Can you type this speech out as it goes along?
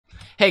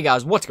Hey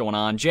guys, what's going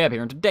on? Jebb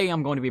here, and today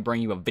I'm going to be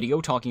bringing you a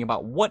video talking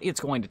about what it's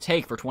going to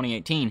take for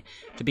 2018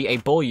 to be a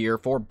bull year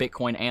for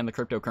Bitcoin and the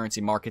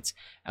cryptocurrency markets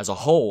as a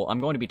whole. I'm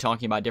going to be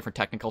talking about different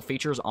technical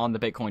features on the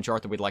Bitcoin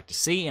chart that we'd like to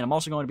see, and I'm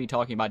also going to be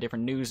talking about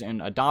different news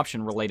and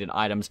adoption-related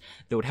items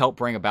that would help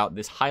bring about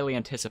this highly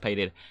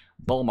anticipated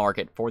bull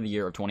market for the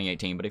year of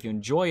 2018. But if you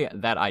enjoy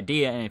that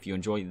idea, and if you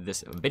enjoy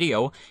this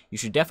video, you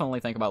should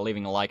definitely think about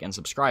leaving a like and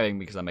subscribing,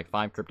 because I make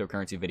 5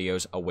 cryptocurrency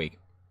videos a week.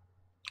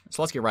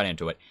 So let's get right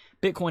into it.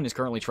 Bitcoin is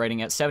currently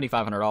trading at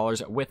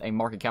 $7,500 with a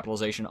market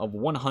capitalization of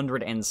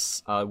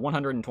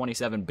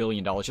 $127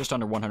 billion, just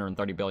under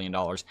 $130 billion.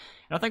 And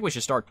I think we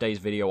should start today's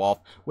video off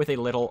with a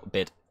little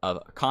bit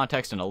of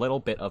context and a little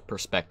bit of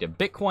perspective.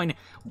 Bitcoin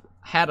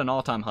had an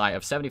all-time high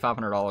of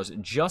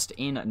 $7,500 just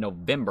in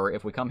November.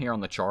 If we come here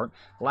on the chart,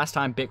 the last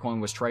time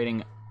Bitcoin was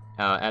trading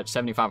at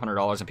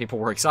 $7,500 and people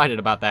were excited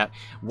about that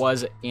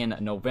was in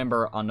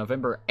November. On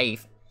November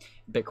 8th,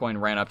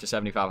 Bitcoin ran up to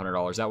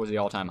 $7,500. That was the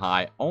all-time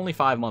high only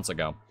 5 months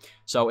ago.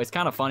 So it's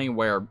kind of funny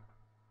where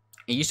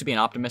it used to be an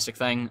optimistic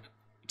thing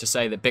to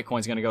say that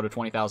Bitcoin's going to go to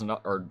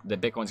 $20,000 or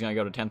that Bitcoin's going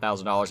to go to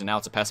 $10,000, and now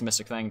it's a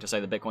pessimistic thing to say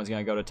that Bitcoin's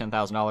going to go to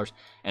 $10,000,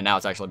 and now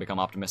it's actually become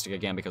optimistic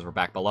again because we're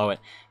back below it.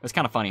 It's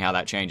kind of funny how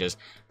that changes,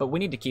 but we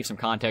need to keep some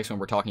context when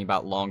we're talking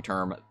about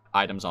long-term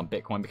items on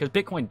Bitcoin, because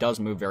Bitcoin does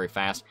move very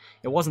fast.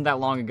 It wasn't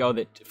that long ago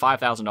that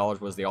 $5,000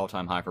 was the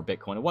all-time high for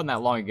Bitcoin. It wasn't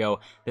that long ago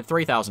that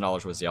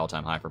 $3,000 was the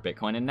all-time high for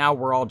Bitcoin, and now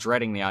we're all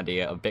dreading the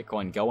idea of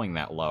Bitcoin going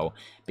that low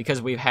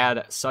because we've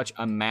had such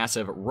a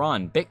massive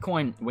run.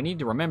 Bitcoin, we need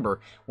to remember,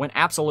 went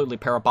absolutely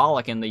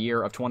parabolic in the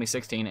year of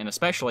 2016, and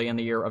especially in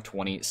the year of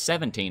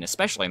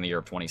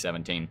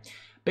 2017,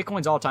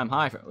 Bitcoin's all-time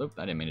high for, oops,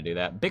 I didn't mean to do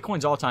that.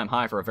 Bitcoin's all-time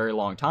high for a very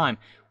long time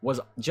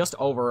was just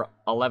over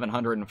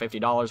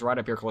 $1,150, right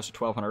up here close to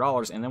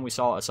 $1,200, and then we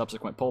saw a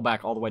subsequent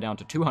pullback all the way down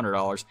to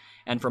 $200,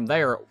 and from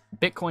there,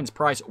 Bitcoin's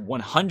price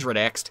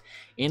 100x'd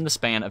in the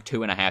span of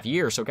 2.5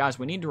 years. So guys,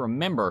 we need to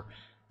remember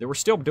that we're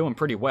still doing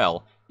pretty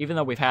well, even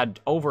though we've had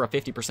over a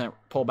 50%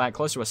 pullback,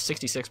 close to a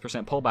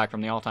 66% pullback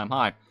from the all-time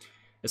high.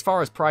 As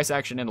far as price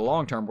action in the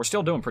long term, we're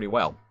still doing pretty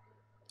well.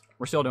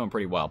 We're still doing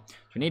pretty well. So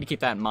we need to keep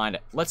that in mind.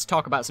 Let's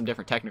talk about some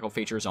different technical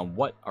features on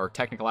what are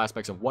technical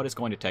aspects of what it's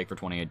going to take for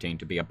 2018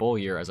 to be a bull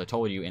year, as I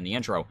told you in the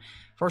intro.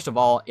 First of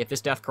all, if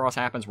this death cross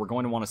happens, we're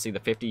going to want to see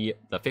the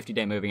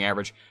 50-day moving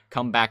average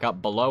come back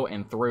up below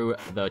and through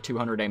the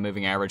 200-day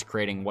moving average,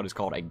 creating what is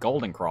called a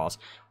golden cross.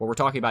 What we're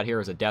talking about here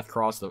is a death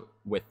cross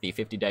with the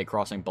 50-day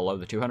crossing below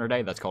the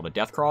 200-day. That's called a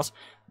death cross.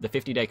 The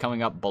 50-day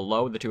coming up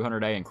below the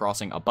 200-day and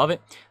crossing above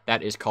it,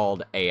 that is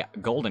called a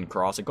golden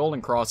cross. A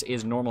golden cross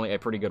is normally a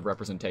pretty good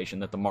representation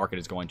that the market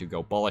is going to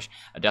go bullish.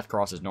 A death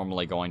cross is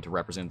normally going to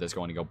represent that it's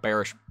going to go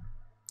bearish.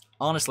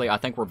 Honestly, I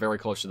think we're very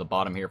close to the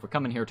bottom here. If we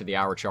come in here to the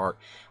hour chart,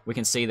 we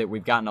can see that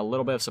we've gotten a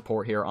little bit of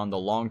support here on the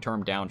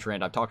long-term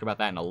downtrend. I've talked about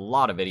that in a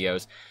lot of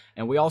videos.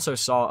 And we also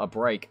saw a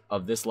break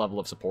of this level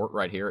of support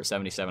right here at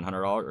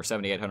 $7,700 or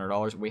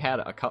 $7,800. We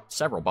had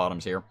several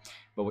bottoms here,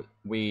 but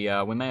we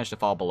managed to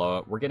fall below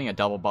it. We're getting a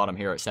double bottom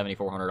here at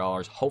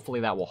 $7,400.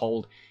 Hopefully that will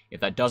hold. If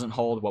that doesn't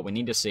hold, what we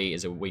need to see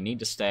is that we need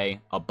to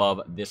stay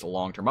above this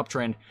long-term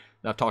uptrend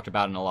that I've talked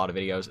about in a lot of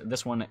videos.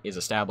 This one is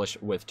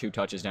established with 2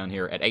 touches down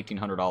here at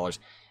 $1,800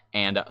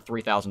 and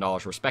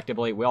 $3,000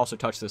 respectively. We also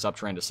touched this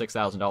uptrend to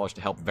 $6,000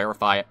 to help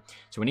verify it.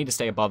 So we need to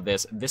stay above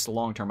this. This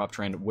long-term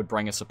uptrend would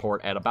bring us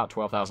support at about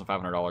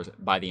 $12,500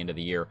 by the end of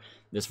the year.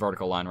 This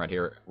vertical line right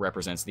here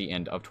represents the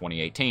end of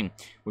 2018.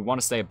 We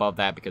want to stay above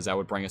that because that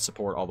would bring us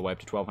support all the way up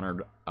to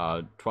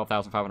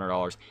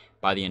 $12,500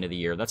 by the end of the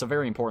year. That's a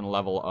very important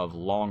level of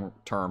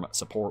long-term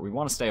support. We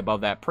want to stay above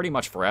that pretty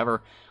much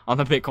forever on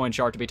the Bitcoin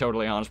chart, to be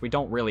totally honest. We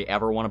don't really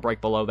ever want to break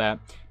below that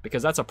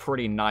because that's a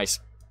pretty nice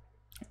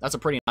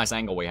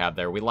angle we have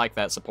there. We like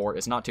that support.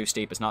 It's not too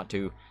steep. It's not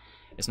too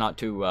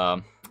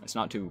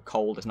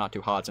cold. It's not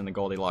too hot. It's in the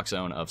Goldilocks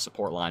zone of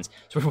support lines.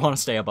 So we want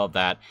to stay above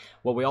that.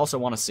 What we also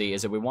want to see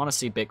is that we want to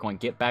see Bitcoin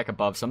get back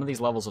above some of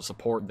these levels of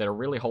support that are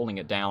really holding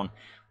it down.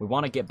 We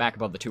want to get back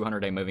above the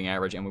 200-day moving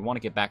average, and we want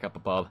to get back up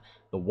above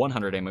the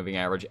 100-day moving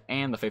average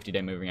and the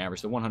 50-day moving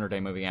average. The 100-day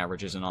moving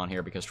average isn't on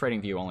here because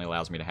TradingView only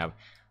allows me to have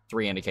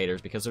 3 indicators,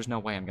 because there's no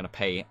way I'm going to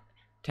pay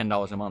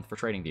 $10 a month for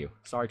TradingView.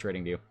 Sorry,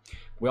 TradingView.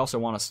 We also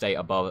want to stay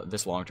above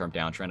this long-term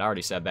downtrend. I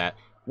already said that.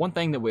 One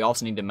thing that we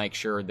also need to make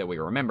sure that we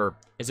remember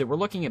is that we're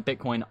looking at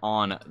Bitcoin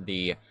on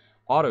the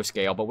auto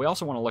scale, but we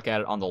also want to look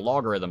at it on the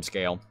logarithm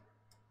scale.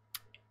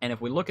 And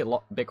if we look at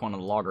Bitcoin on the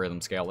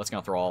logarithm scale, that's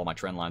going to throw all my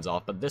trend lines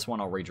off, but this one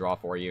I'll redraw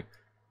for you.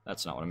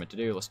 That's not what I meant to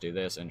do. Let's do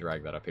this and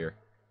drag that up here.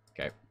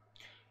 Okay.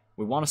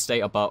 We want to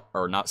stay above,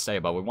 or not stay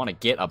above, we want to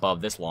get above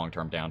this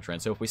long-term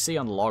downtrend. So if we see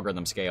on the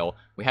logarithm scale,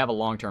 we have a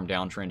long-term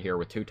downtrend here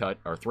with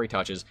 3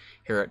 touches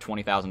here at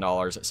 $20,000,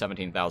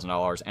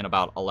 $17,000, and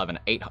about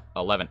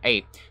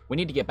 11.8. We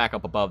need to get back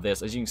up above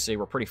this. As you can see,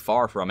 we're pretty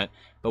far from it,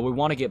 but we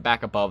want to get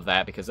back above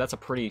that because that's a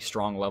pretty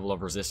strong level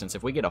of resistance.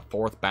 If we get a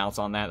 4th bounce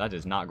on that, that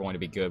is not going to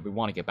be good. We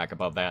want to get back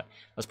above that.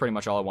 That's pretty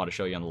much all I want to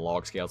show you on the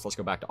log scale. So let's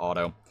go back to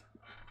auto.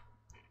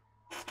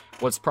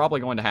 what's probably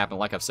going to happen,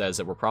 like I've said, is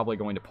that we're probably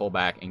going to pull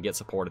back and get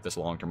support at this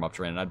long-term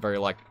uptrend. And I'd very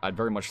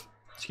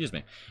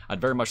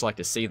much like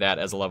to see that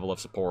as a level of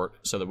support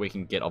so that we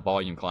can get a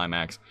volume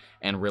climax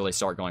and really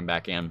start going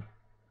back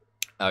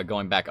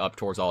up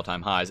towards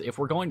all-time highs. If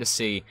we're going to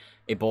see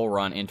a bull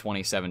run in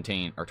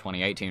 2017, or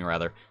 2018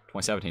 rather,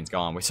 2017's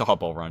gone, we saw a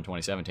bull run in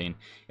 2017.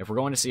 If we're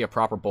going to see a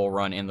proper bull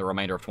run in the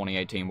remainder of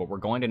 2018, what we're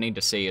going to need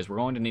to see is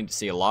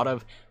a lot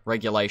of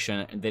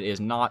regulation that is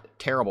not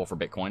terrible for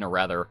Bitcoin, or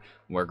rather,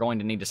 we're going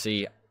to need to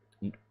see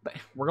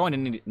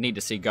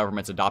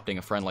governments adopting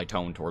a friendly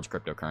tone towards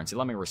cryptocurrency.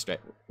 Let me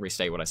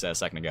restate what I said a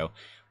second ago.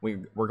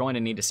 We're going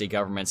to need to see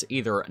governments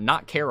either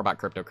not care about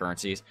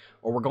cryptocurrencies,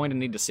 or we're going to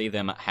need to see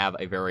them have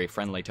a very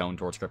friendly tone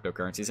towards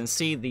cryptocurrencies and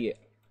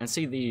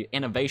see the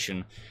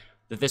innovation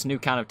that this new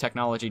kind of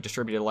technology,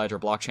 distributed ledger,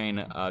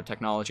 blockchain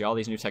technology, all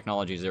these new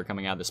technologies that are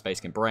coming out of the space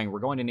can bring. We're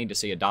going to need to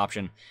see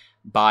adoption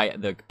by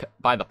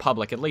the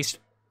public, at least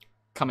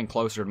coming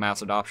closer to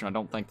mass adoption. I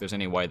don't think there's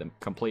any way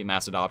that complete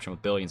mass adoption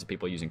with billions of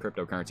people using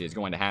cryptocurrency is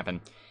going to happen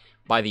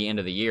by the end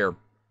of the year,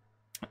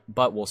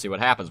 but we'll see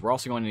what happens. We're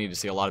also going to need to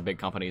see a lot of big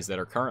companies that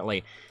are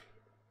currently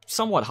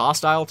somewhat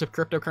hostile to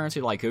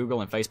cryptocurrency, like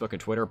Google and Facebook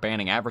and Twitter,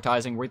 banning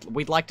advertising.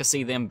 We'd like to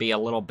see them be a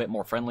little bit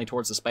more friendly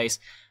towards the space,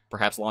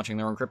 perhaps launching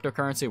their own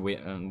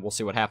cryptocurrency, and we'll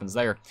see what happens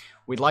there.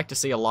 We'd like to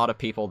see a lot of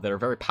people that are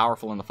very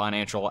powerful in the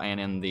financial and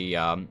in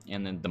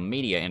the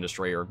media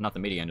industry, or not the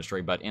media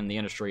industry, but in the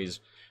industries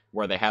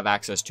where they have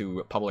access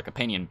to public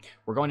opinion.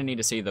 We're going to need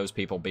to see those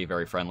people be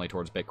very friendly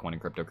towards Bitcoin and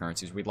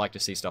cryptocurrencies. We'd like to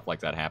see stuff like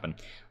that happen.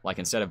 Like,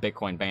 instead of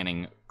Bitcoin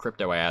banning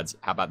crypto ads,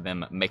 how about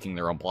them making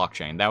their own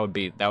blockchain? That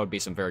would be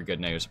some very good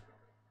news.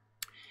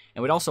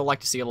 And we'd also like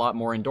to see a lot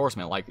more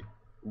endorsement. Like,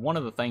 one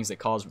of the things that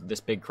caused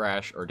this big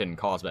crash, or didn't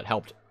cause, but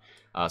helped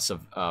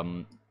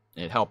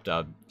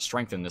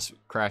strengthen this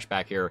crash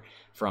back here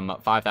from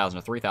 $5,000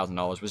 to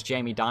 $3,000 was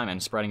Jamie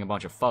Dimon spreading a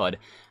bunch of FUD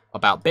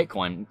about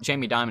Bitcoin.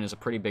 Jamie Dimon is a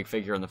pretty big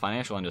figure in the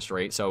financial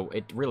industry, so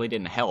it really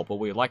didn't help. What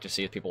we would like to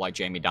see is people like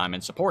Jamie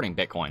Dimon supporting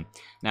Bitcoin.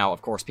 Now,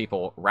 of course,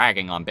 people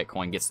ragging on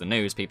Bitcoin gets the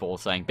news. People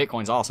saying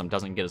Bitcoin's awesome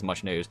doesn't get as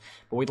much news.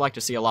 But we'd like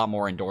to see a lot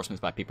more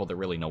endorsements by people that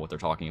really know what they're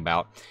talking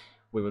about.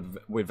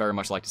 We'd very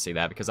much like to see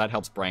that, because that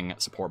helps bring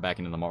support back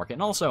into the market.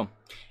 And also,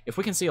 if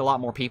we can see a lot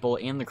more people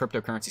in the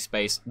cryptocurrency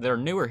space that are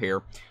newer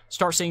here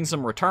start seeing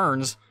some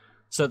returns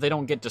so they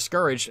don't get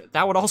discouraged,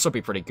 that would also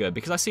be pretty good,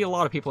 because I see a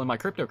lot of people in my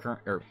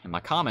in my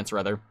comments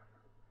rather,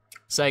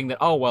 saying that,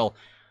 oh, well,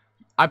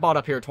 I bought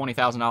up here at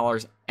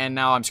 $20,000 and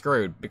now I'm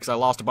screwed because I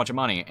lost a bunch of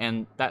money.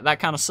 And that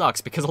kind of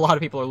sucks, because a lot of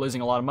people are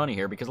losing a lot of money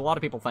here, because a lot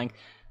of people think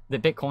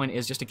that Bitcoin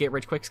is just a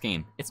get-rich-quick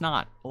scheme. It's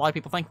not. A lot of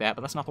people think that,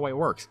 but that's not the way it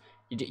works.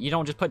 You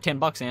don't just put 10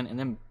 bucks in and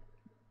then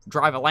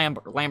drive a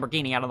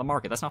Lamborghini out of the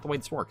market. That's not the way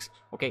this works.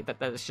 Okay,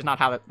 that's just not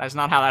how that's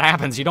not how that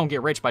happens. You don't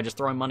get rich by just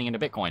throwing money into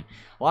Bitcoin.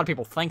 A lot of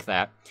people think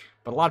that,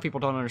 but a lot of people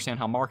don't understand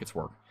how markets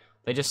work.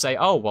 They just say,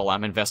 oh, well,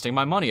 I'm investing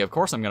my money. Of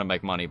course I'm going to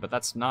make money. But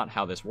that's not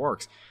how this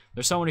works.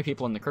 There's so many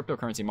people in the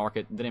cryptocurrency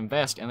market that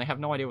invest and they have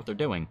no idea what they're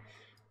doing,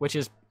 which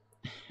is,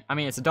 I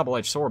mean, it's a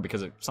double-edged sword,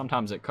 because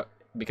sometimes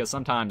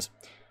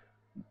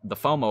the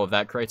FOMO of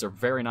that creates a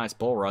very nice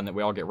bull run that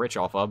we all get rich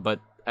off of, but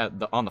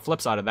on the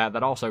flip side of that,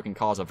 that also can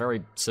cause a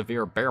very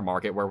severe bear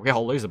market where we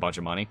all lose a bunch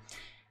of money,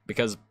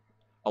 because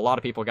a lot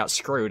of people got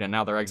screwed and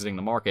now they're exiting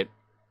the market,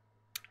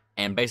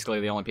 and basically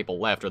the only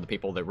people left are the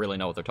people that really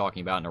know what they're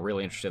talking about and are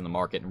really interested in the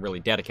market and really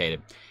dedicated.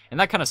 And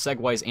that kind of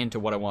segues into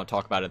what I want to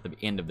talk about at the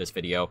end of this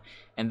video,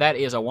 and that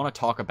is I want to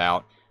talk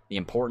about the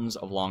importance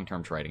of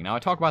long-term trading. Now, I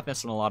talk about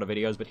this in a lot of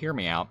videos, but hear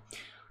me out.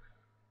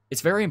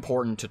 It's very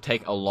important to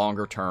take a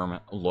longer-term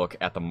look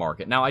at the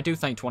market. Now, I do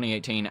think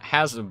 2018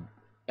 has a...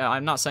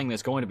 I'm not saying that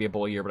it's going to be a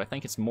bull year, but I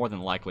think it's more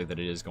than likely that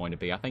it is going to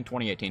be. I think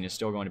 2018 is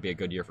still going to be a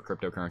good year for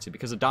cryptocurrency,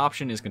 because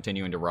adoption is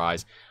continuing to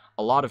rise.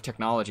 A lot of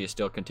technology is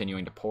still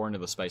continuing to pour into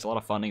the space. A lot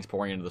of funding is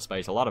pouring into the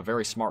space. A lot of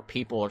very smart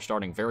people are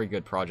starting very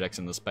good projects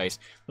in the space.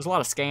 There's a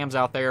lot of scams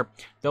out there.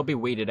 They'll be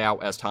weeded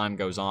out as time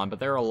goes on, but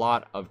there are a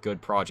lot of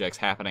good projects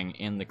happening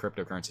in the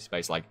cryptocurrency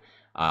space. Like,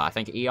 I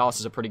think EOS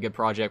is a pretty good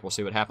project. We'll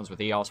see what happens with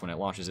EOS when it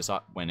launches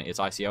when its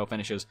ICO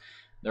finishes.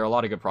 There are a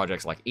lot of good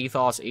projects like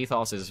Ethos.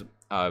 Ethos is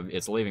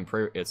it's leaving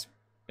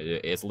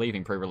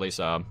pre-release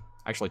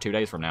actually 2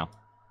 days from now.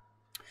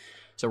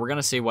 So we're going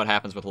to see what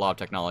happens with a lot of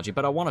technology,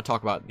 but I want to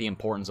talk about the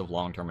importance of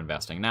long-term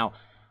investing. Now,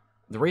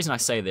 the reason I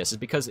say this is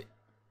because,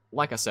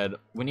 like I said,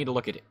 we need to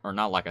look at, or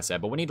not like I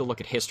said, but we need to look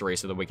at history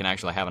so that we can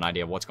actually have an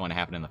idea of what's going to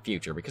happen in the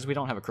future, because we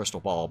don't have a crystal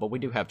ball, but we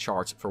do have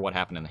charts for what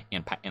happened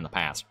in the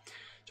past.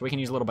 So we can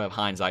use a little bit of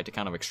hindsight to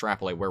kind of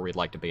extrapolate where we'd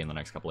like to be in the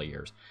next couple of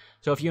years.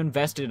 So if you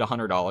invested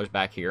 $100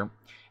 back here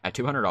at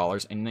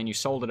 $200, and then you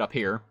sold it up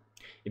here,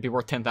 it'd be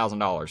worth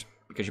 $10,000.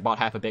 Because you bought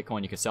half a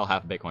Bitcoin, you could sell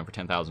half a Bitcoin for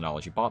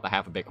 $10,000. You bought the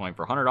half a Bitcoin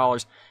for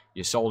 $100,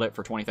 you sold it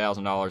for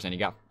 $20,000, and you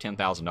got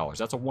 $10,000.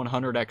 That's a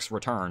 100x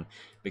return,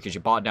 because you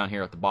bought down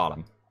here at the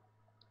bottom.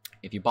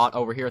 If you bought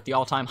over here at the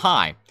all-time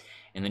high,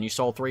 and then you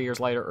sold 3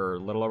 years later, or a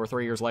little over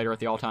 3 years later at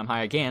the all-time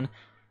high again,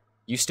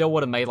 you still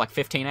would have made like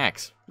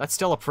 15x. That's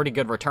still a pretty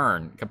good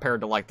return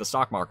compared to like the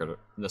stock market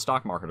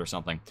or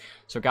something.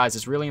 So guys,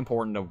 it's really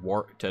important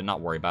to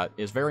not worry about.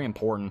 It's very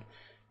important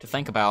to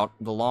think about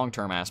the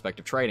long-term aspect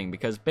of trading,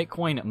 because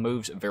Bitcoin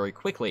moves very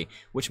quickly,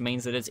 which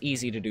means that it's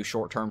easy to do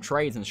short-term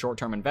trades and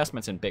short-term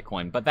investments in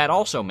Bitcoin. But that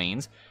also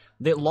means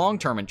that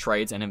long-term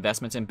trades and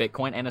investments in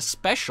Bitcoin, and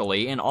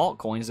especially in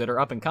altcoins that are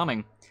up and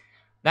coming,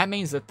 that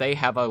means that they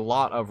have a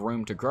lot of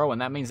room to grow,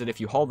 and that means that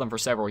if you hold them for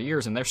several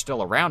years and they're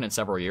still around in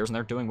several years and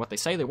they're doing what they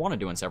say they want to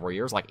do in several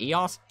years, like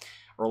EOS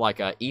or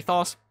like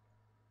Ethos,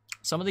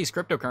 some of these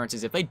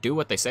cryptocurrencies, if they do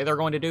what they say they're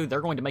going to do,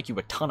 they're going to make you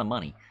a ton of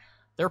money.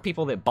 There are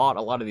people that bought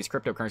a lot of these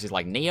cryptocurrencies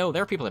like Neo.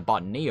 There are people that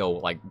bought Neo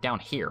like down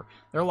here.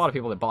 There are a lot of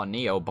people that bought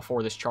Neo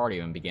before this chart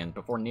even began,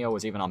 before Neo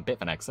was even on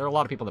Bitfinex. There are a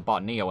lot of people that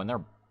bought Neo, and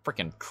they're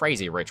freaking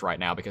crazy rich right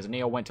now because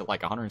Neo went to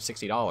like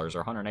 $160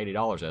 or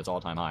 $180 at its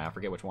all-time high. I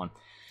forget which one.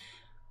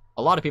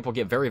 A lot of people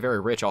get very, very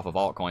rich off of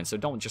altcoins, so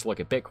don't just look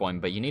at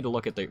Bitcoin, but you need to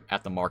look at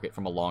the market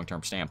from a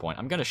long-term standpoint.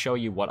 I'm going to show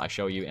you what I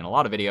show you in a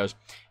lot of videos,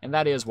 and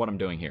that is what I'm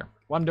doing here.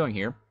 What I'm doing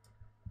here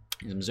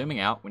is I'm zooming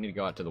out. We need to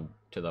go out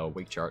to the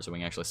week chart so we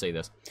can actually see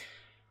this.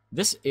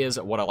 This is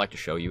what I like to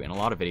show you in a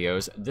lot of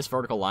videos. This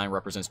vertical line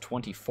represents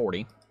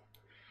 2040,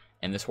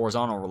 and this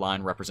horizontal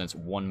line represents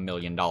 $1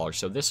 million.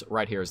 So this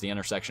right here is the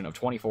intersection of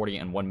 2040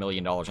 and $1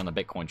 million on the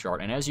Bitcoin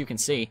chart, and as you can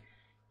see,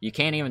 you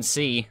can't even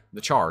see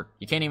the chart.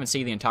 You can't even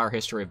see the entire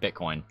history of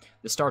Bitcoin.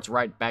 This starts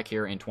right back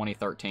here in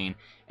 2013,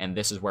 and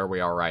this is where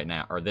we are right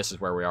now, or this is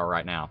where we are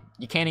right now.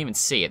 You can't even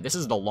see it. This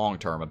is the long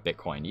term of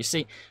Bitcoin. You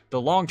see, the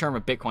long term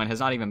of Bitcoin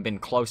has not even been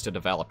close to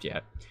developed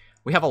yet.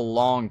 We have a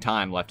long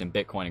time left in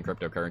Bitcoin and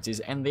cryptocurrencies,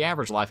 and the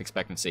average life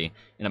expectancy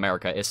in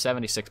America is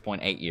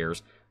 76.8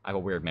 years. I have a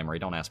weird memory.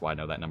 Don't ask why I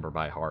know that number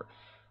by heart.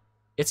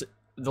 It's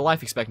the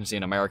life expectancy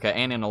in America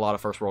and in a lot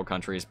of first world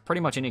countries, pretty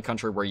much any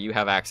country where you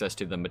have access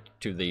to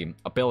the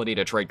ability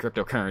to trade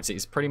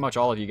cryptocurrencies, pretty much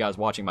all of you guys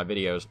watching my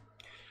videos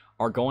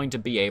are going to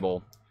be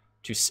able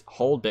to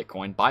hold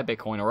Bitcoin, buy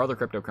Bitcoin or other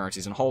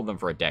cryptocurrencies and hold them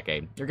for a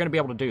decade. You're going to be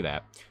able to do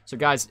that. So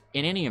guys,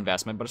 in any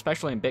investment, but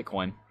especially in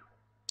Bitcoin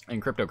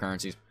and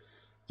cryptocurrencies,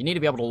 you need to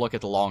be able to look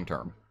at the long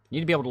term. You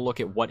need to be able to look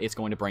at what it's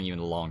going to bring you in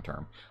the long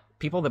term.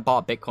 People that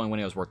bought Bitcoin when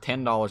it was worth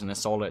 $10 and then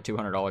sold it at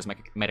 $200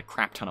 made a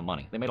crap ton of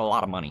money. They made a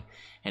lot of money.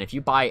 And if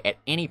you buy at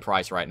any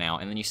price right now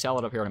and then you sell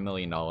it up here at $1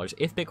 million,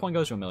 if Bitcoin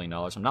goes to $1 million,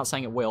 I'm not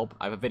saying it will.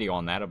 I have a video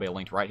on that. It'll be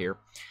linked right here.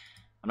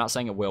 I'm not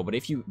saying it will, but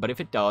if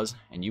it does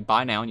and you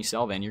buy now and you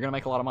sell then, you're going to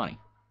make a lot of money.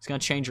 It's going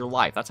to change your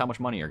life. That's how much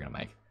money you're going to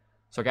make.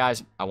 So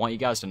guys, I want you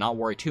guys to not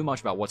worry too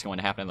much about what's going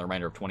to happen in the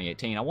remainder of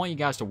 2018. I want you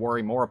guys to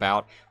worry more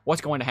about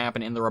what's going to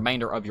happen in the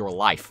remainder of your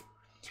life.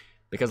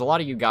 Because a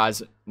lot of you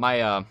guys,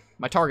 my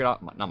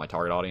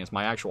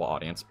actual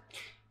audience,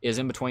 is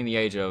in between the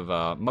age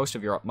of, most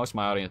of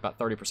my audience, about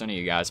 30% of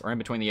you guys, are in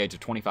between the age of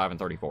 25 and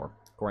 34,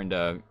 according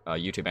to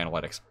YouTube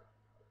analytics.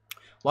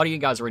 A lot of you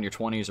guys are in your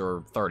 20s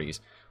or 30s.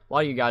 A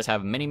lot of you guys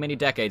have many, many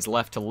decades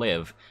left to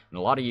live. And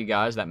a lot of you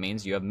guys, that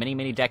means you have many,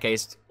 many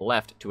decades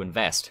left to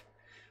invest.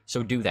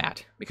 So do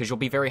that, because you'll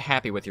be very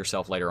happy with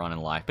yourself later on in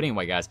life. But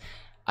anyway, guys,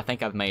 I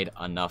think I've made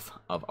enough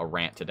of a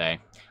rant today.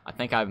 I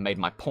think I've made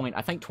my point.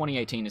 I think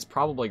 2018 is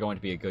probably going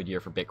to be a good year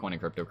for Bitcoin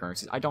and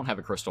cryptocurrencies. I don't have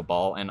a crystal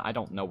ball, and I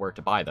don't know where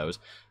to buy those.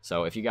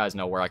 So if you guys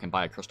know where I can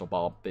buy a crystal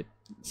ball,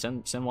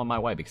 send one my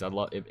way, because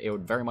it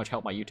would very much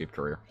help my YouTube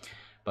career.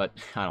 But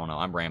I don't know.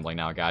 I'm rambling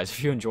now, guys.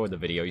 If you enjoyed the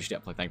video, you should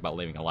definitely think about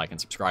leaving a like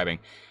and subscribing,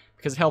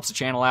 because it helps the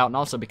channel out, and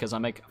also because I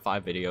make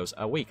 5 videos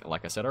a week,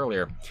 like I said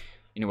earlier.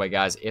 Anyway,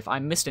 guys, if I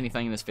missed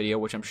anything in this video,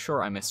 which I'm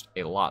sure I missed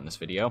a lot in this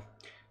video,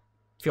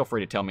 feel free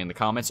to tell me in the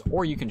comments,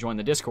 or you can join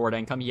the Discord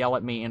and come yell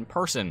at me in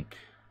person.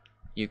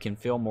 You can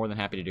feel more than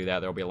happy to do that.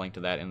 There will be a link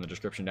to that in the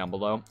description down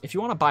below. If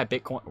you want to buy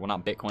Bitcoin, well,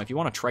 not Bitcoin, if you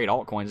want to trade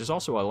altcoins, there's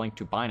also a link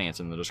to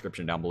Binance in the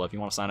description down below if you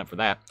want to sign up for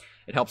that.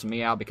 It helps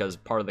me out because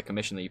part of the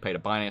commission that you pay to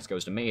Binance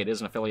goes to me. It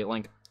is an affiliate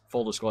link.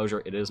 Full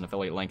disclosure, it is an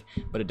affiliate link,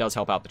 but it does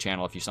help out the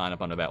channel if you sign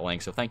up under that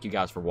link. So thank you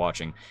guys for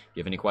watching. If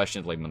you have any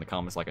questions, leave them in the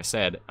comments like I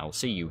said. I will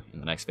see you in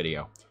the next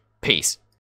video. Peace.